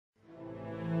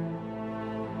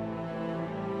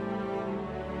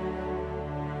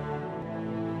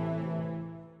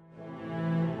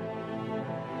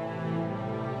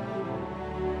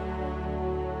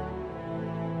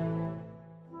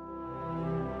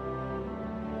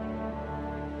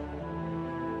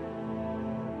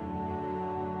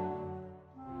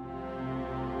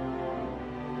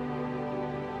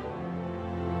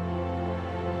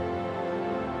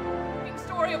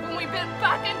when we've been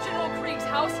back in General Krieg's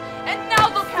house, and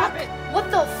now look happen! What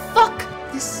the fuck?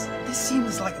 This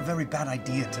seems like a very bad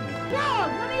idea to me.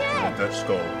 Dad, let me in! That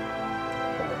skull.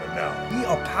 I want it now. We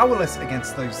are powerless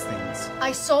against those things.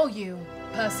 I saw you,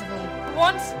 Percival.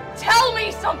 Once, tell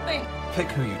me something! Pick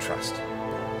who you trust.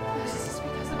 Is this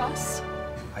because of us?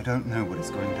 I don't know what is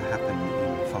going to happen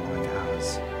in the following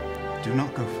hours. Do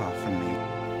not go far from me.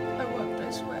 I won't,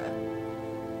 I swear.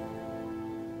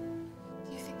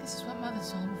 Do you think this is what Mother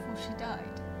saw before she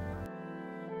died?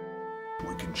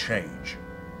 We can change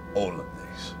all of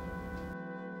this.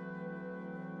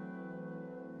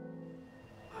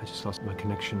 I just lost my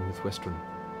connection with Western.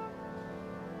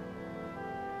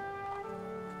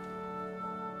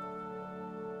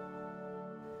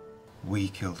 We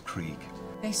killed Krieg.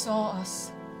 They saw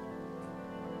us.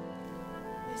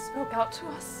 They spoke out to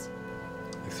us.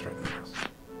 They threatened us.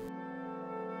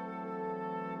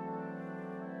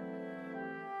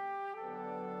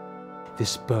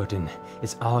 This burden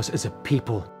is ours as a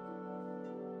people.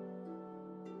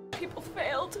 People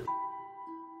failed.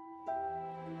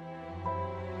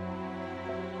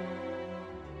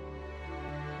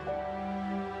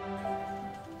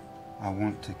 I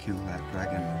want to kill that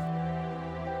dragon.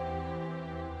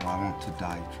 I want to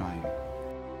die trying.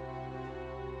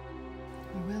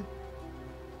 You will.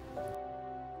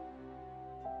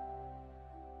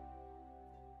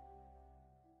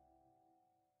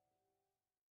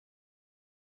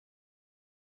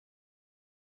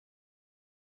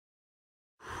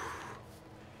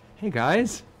 Hey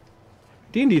guys,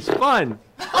 D&D's fun!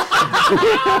 D&D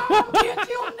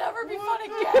will never be fun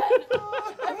again!